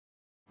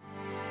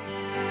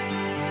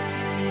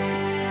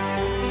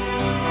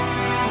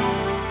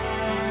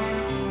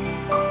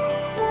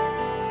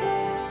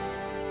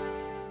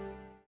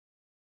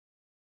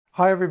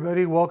Hi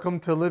everybody, welcome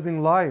to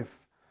Living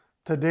Life.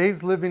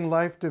 Today's Living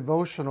Life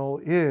devotional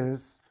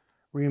is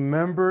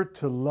Remember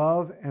to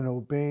Love and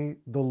Obey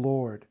the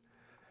Lord.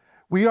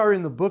 We are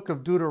in the book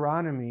of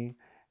Deuteronomy,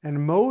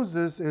 and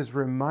Moses is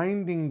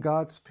reminding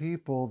God's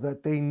people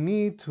that they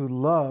need to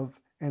love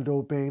and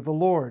obey the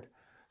Lord.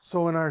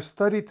 So in our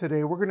study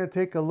today, we're going to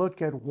take a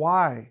look at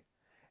why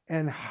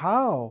and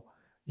how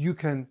you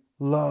can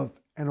love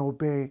and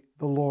obey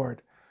the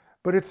Lord.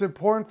 But it's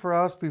important for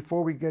us,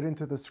 before we get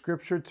into the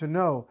scripture, to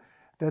know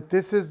that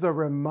this is a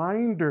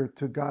reminder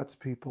to God's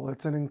people.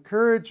 It's an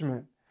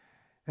encouragement.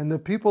 And the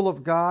people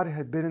of God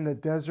had been in the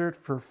desert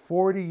for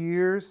 40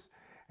 years,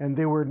 and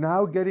they were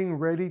now getting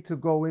ready to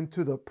go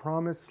into the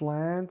promised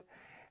land.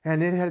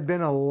 And it had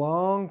been a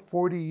long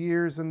 40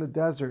 years in the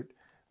desert.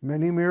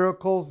 Many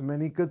miracles,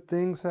 many good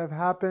things have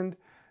happened.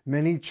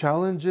 Many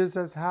challenges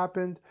has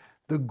happened.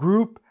 The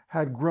group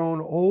had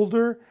grown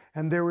older,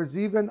 and there was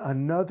even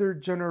another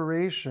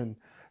generation.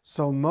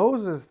 So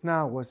Moses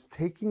now was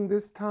taking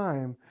this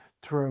time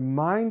to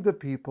remind the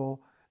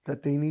people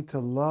that they need to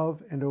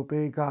love and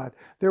obey God.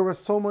 There was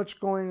so much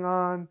going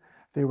on.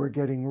 They were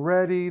getting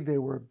ready, they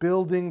were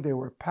building, they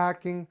were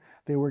packing,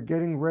 they were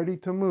getting ready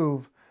to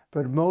move.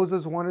 But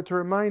Moses wanted to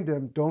remind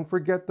them, don't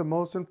forget the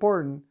most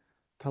important,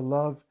 to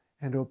love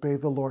and obey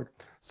the Lord.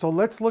 So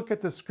let's look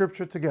at the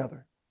scripture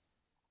together.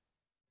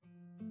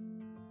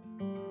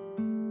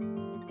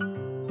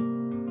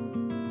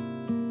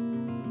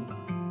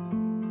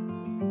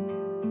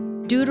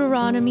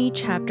 Deuteronomy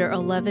chapter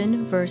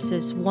 11,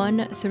 verses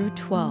 1 through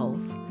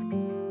 12.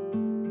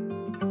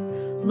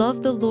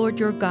 Love the Lord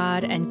your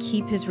God and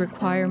keep his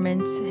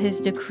requirements, his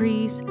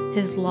decrees,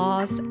 his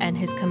laws, and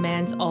his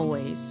commands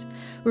always.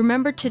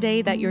 Remember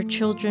today that your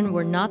children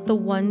were not the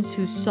ones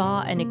who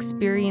saw and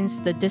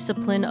experienced the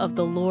discipline of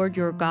the Lord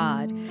your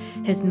God,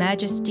 his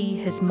majesty,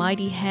 his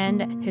mighty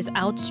hand, his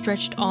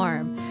outstretched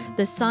arm,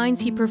 the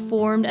signs he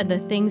performed and the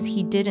things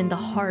he did in the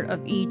heart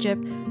of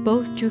Egypt,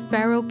 both to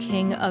Pharaoh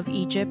king of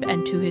Egypt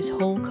and to his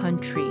whole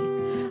country.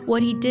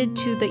 What he did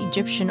to the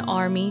Egyptian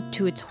army,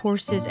 to its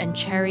horses and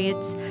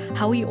chariots,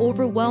 how he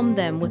overwhelmed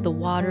them with the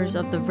waters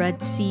of the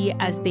Red Sea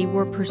as they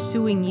were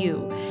pursuing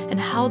you, and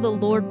how the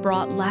Lord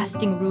brought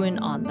lasting ruin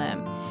on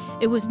them.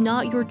 It was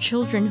not your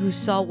children who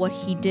saw what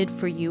he did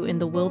for you in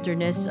the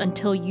wilderness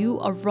until you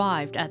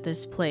arrived at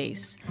this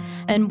place,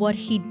 and what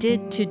he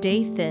did to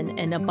Dathan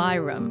and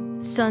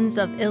Abiram, sons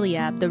of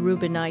Eliab the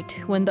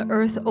Reubenite, when the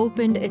earth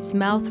opened its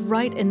mouth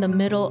right in the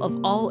middle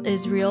of all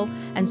Israel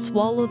and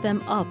swallowed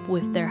them up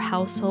with their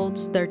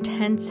households, their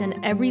tents,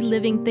 and every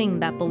living thing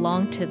that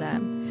belonged to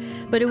them.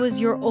 But it was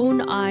your own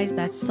eyes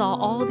that saw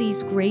all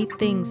these great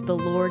things the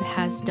Lord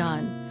has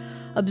done.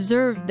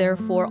 Observe,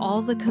 therefore,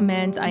 all the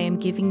commands I am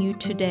giving you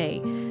today,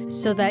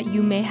 so that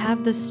you may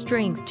have the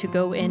strength to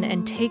go in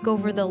and take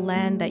over the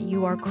land that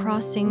you are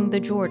crossing the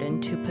Jordan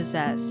to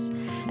possess,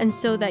 and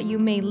so that you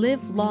may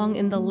live long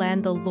in the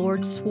land the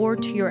Lord swore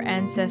to your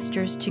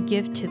ancestors to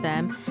give to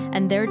them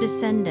and their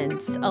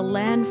descendants, a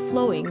land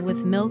flowing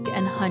with milk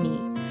and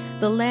honey.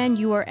 The land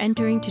you are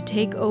entering to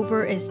take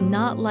over is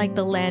not like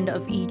the land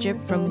of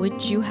Egypt from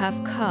which you have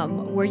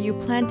come, where you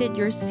planted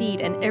your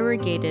seed and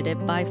irrigated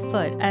it by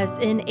foot, as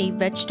in a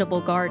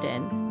vegetable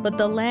garden. But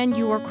the land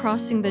you are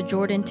crossing the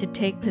Jordan to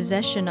take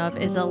possession of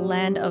is a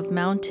land of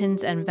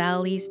mountains and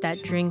valleys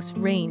that drinks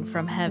rain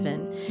from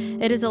heaven.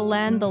 It is a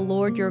land the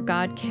Lord your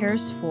God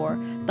cares for.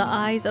 The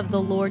eyes of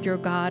the Lord your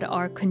God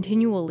are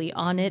continually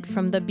on it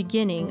from the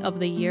beginning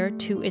of the year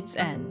to its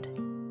end.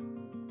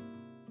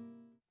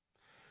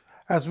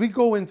 As we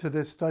go into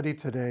this study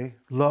today,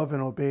 Love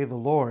and Obey the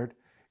Lord,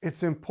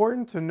 it's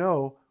important to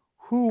know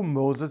who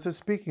Moses is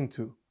speaking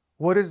to.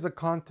 What is the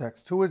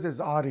context? Who is his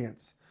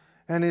audience?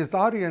 And his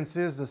audience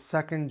is the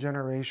second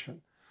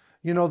generation.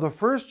 You know, the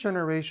first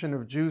generation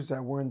of Jews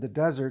that were in the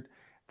desert,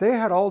 they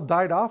had all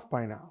died off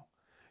by now.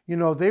 You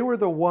know, they were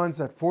the ones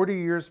that 40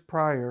 years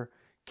prior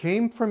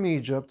came from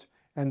Egypt,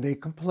 and they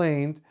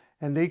complained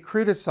and they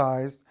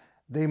criticized,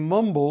 they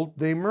mumbled,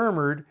 they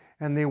murmured,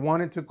 and they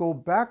wanted to go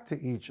back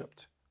to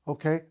Egypt.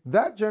 Okay,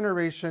 that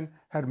generation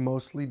had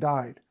mostly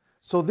died.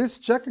 So this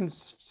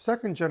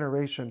second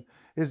generation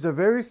is a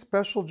very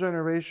special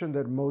generation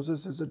that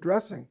Moses is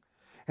addressing.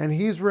 And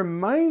he's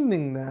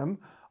reminding them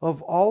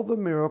of all the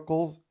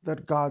miracles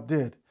that God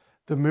did.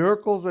 The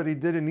miracles that he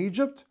did in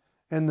Egypt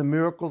and the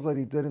miracles that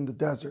he did in the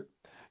desert.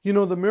 You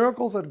know, the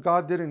miracles that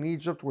God did in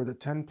Egypt were the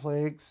 10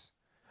 plagues.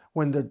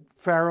 When the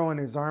Pharaoh and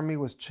his army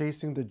was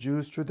chasing the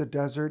Jews through the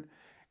desert,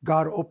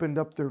 God opened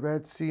up the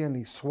Red Sea and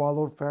he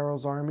swallowed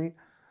Pharaoh's army.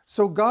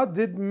 So God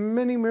did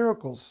many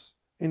miracles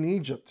in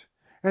Egypt.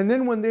 And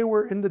then when they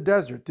were in the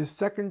desert, this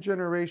second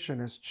generation,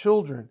 as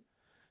children,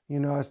 you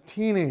know, as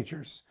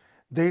teenagers,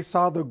 they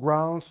saw the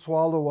ground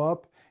swallow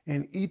up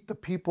and eat the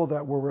people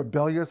that were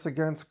rebellious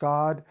against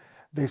God.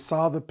 They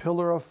saw the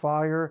pillar of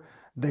fire.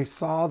 They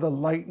saw the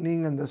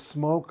lightning and the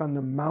smoke on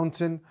the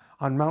mountain,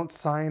 on Mount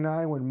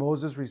Sinai, when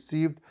Moses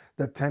received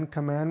the 10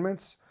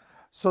 Commandments.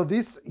 So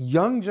this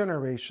young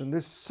generation,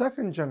 this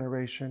second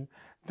generation,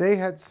 they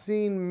had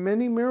seen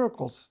many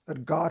miracles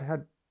that God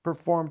had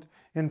performed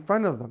in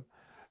front of them.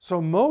 So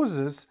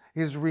Moses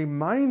is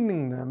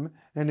reminding them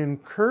and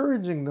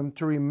encouraging them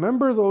to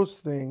remember those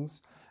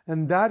things,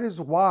 and that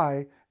is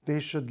why they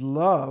should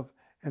love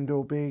and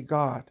obey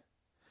God.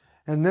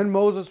 And then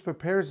Moses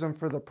prepares them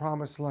for the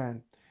promised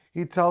land.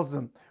 He tells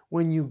them,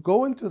 when you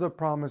go into the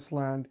promised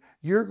land,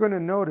 you're going to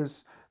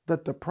notice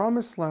that the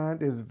promised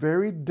land is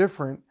very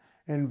different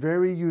and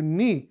very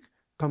unique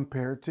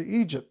compared to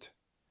Egypt.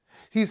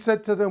 He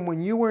said to them,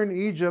 when you were in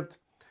Egypt,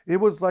 it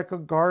was like a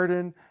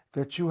garden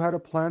that you had to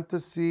plant the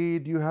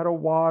seed, you had to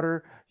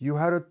water, you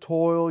had to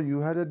toil, you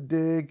had to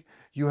dig,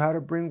 you had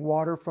to bring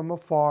water from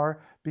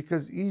afar,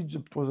 because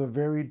Egypt was a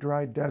very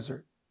dry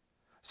desert.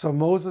 So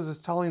Moses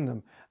is telling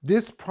them,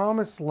 this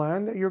promised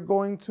land that you're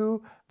going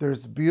to,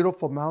 there's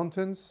beautiful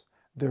mountains,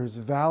 there's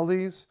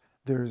valleys,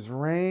 there's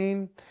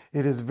rain,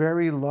 it is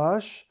very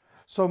lush.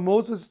 So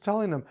Moses is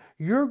telling them,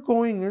 you're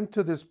going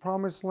into this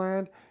promised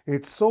land,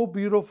 it's so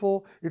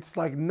beautiful, it's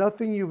like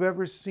nothing you've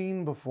ever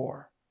seen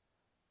before.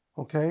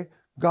 Okay?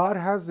 God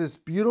has this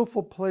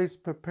beautiful place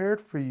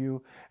prepared for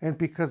you, and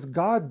because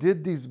God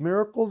did these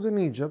miracles in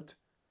Egypt,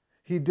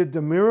 He did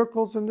the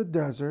miracles in the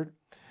desert,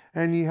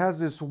 and He has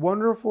this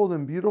wonderful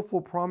and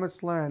beautiful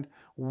promised land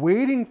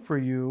waiting for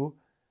you.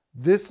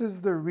 This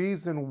is the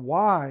reason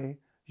why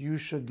you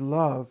should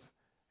love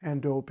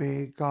and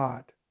obey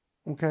God.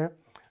 Okay?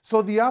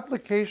 So the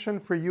application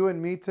for you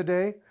and me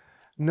today,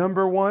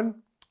 number one,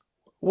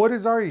 what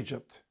is our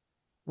Egypt?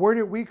 Where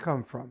did we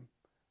come from?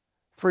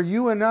 For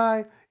you and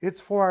I, it's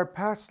for our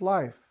past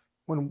life,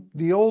 when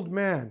the old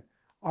man,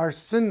 our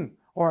sin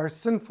or our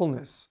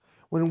sinfulness,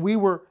 when we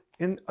were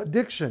in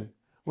addiction,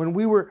 when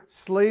we were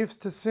slaves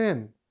to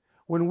sin,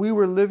 when we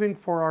were living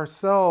for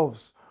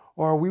ourselves,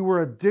 or we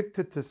were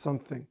addicted to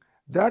something.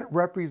 That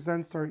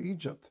represents our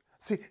Egypt.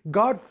 See,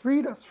 God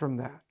freed us from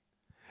that.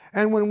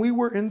 And when we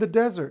were in the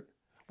desert,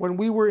 when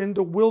we were in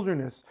the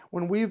wilderness,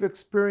 when we've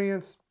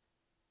experienced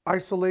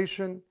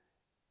isolation,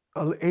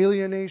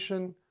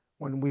 alienation,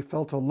 when we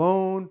felt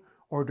alone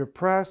or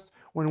depressed,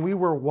 when we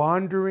were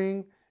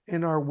wandering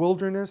in our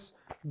wilderness,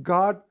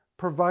 God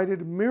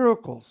provided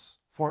miracles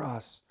for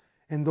us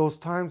in those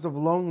times of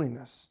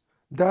loneliness.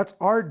 That's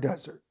our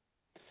desert.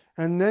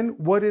 And then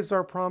what is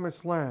our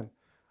promised land?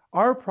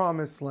 Our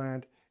promised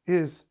land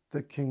is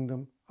the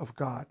kingdom of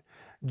God.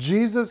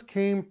 Jesus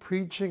came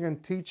preaching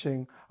and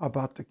teaching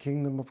about the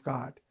kingdom of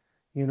God.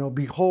 You know,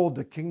 behold,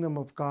 the kingdom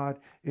of God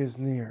is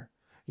near.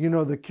 You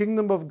know, the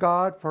kingdom of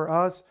God for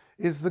us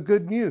is the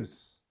good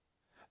news.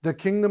 The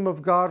kingdom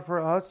of God for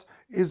us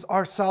is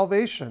our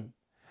salvation.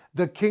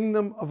 The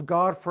kingdom of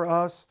God for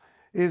us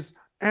is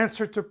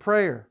answer to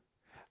prayer.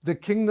 The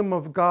kingdom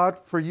of God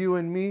for you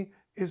and me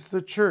is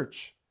the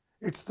church.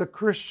 It's the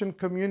Christian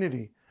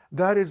community.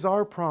 That is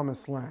our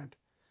promised land.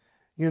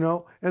 You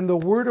know, and the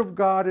Word of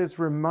God is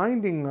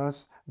reminding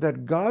us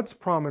that God's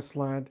promised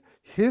land,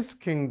 His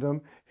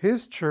kingdom,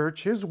 His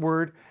church, His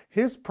word,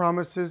 His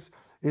promises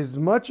is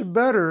much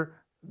better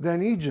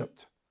than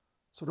Egypt.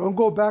 So don't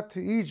go back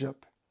to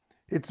Egypt.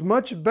 It's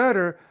much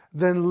better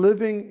than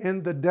living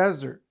in the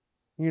desert,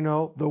 you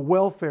know, the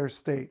welfare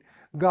state.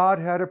 God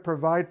had to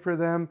provide for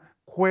them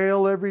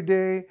quail every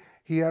day.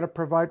 He had to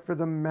provide for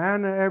them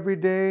manna every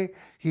day.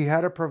 He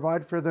had to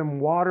provide for them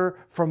water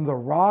from the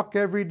rock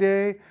every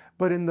day.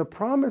 But in the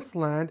promised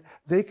land,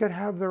 they could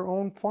have their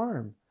own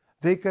farm.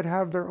 They could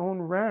have their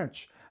own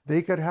ranch.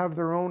 They could have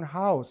their own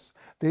house.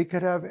 They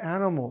could have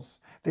animals.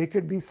 They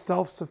could be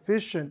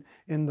self-sufficient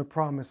in the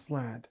promised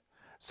land.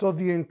 So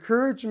the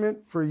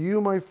encouragement for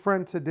you, my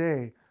friend,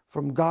 today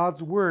from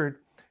God's word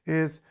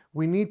is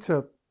we need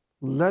to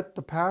let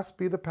the past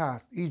be the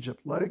past.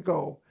 Egypt, let it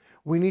go.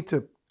 We need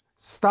to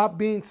stop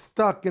being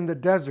stuck in the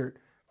desert.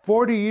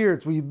 40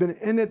 years, we've been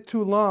in it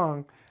too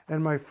long.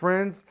 And my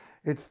friends,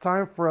 it's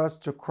time for us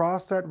to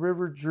cross that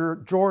river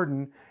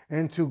Jordan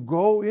and to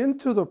go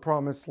into the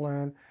promised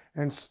land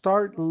and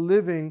start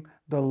living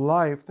the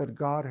life that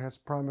God has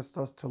promised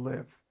us to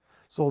live.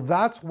 So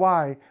that's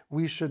why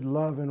we should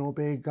love and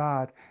obey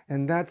God.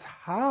 And that's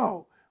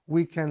how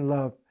we can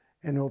love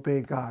and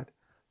obey God.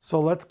 So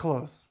let's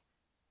close.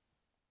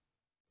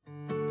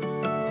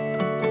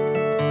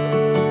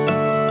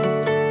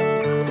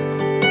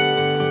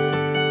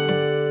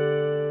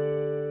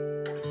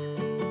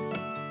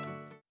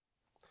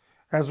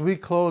 As we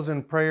close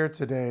in prayer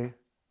today,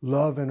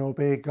 love and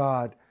obey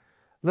God,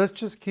 let's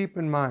just keep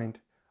in mind,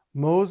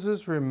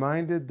 Moses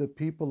reminded the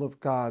people of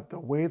God the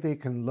way they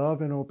can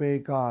love and obey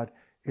God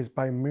is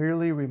by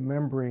merely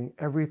remembering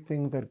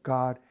everything that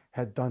God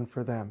had done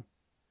for them.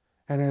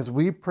 And as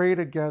we pray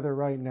together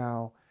right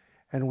now,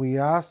 and we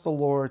ask the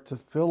Lord to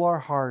fill our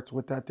hearts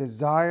with that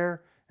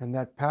desire and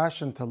that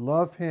passion to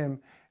love Him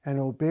and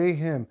obey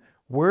Him,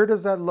 where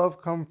does that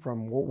love come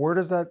from? Where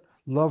does that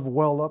love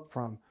well up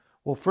from?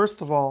 Well,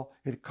 first of all,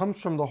 it comes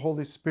from the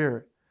Holy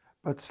Spirit.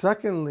 But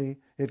secondly,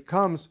 it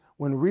comes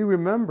when we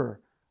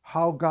remember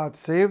how God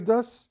saved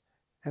us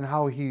and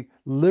how He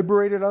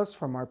liberated us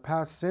from our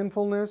past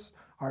sinfulness,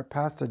 our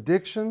past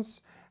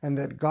addictions, and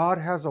that God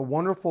has a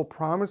wonderful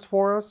promise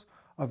for us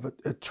of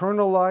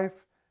eternal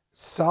life,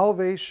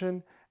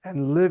 salvation,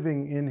 and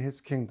living in His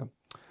kingdom.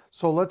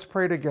 So let's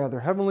pray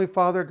together. Heavenly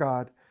Father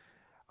God,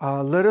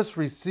 let us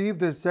receive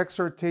this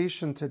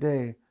exhortation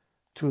today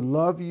to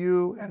love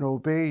you and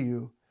obey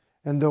you.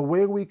 And the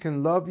way we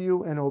can love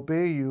you and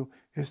obey you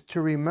is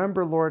to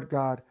remember, Lord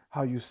God,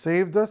 how you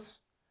saved us,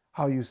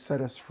 how you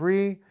set us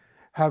free,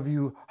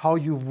 how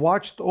you've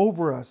watched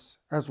over us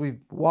as we've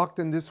walked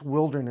in this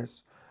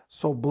wilderness.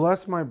 So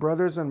bless my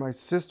brothers and my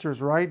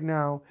sisters right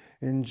now.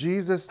 In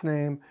Jesus'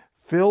 name,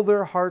 fill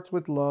their hearts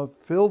with love,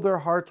 fill their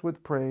hearts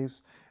with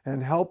praise,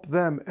 and help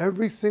them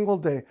every single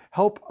day.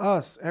 Help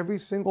us every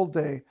single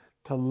day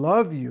to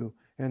love you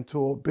and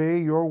to obey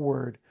your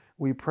word.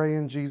 We pray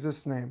in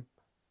Jesus' name.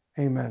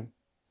 Amen.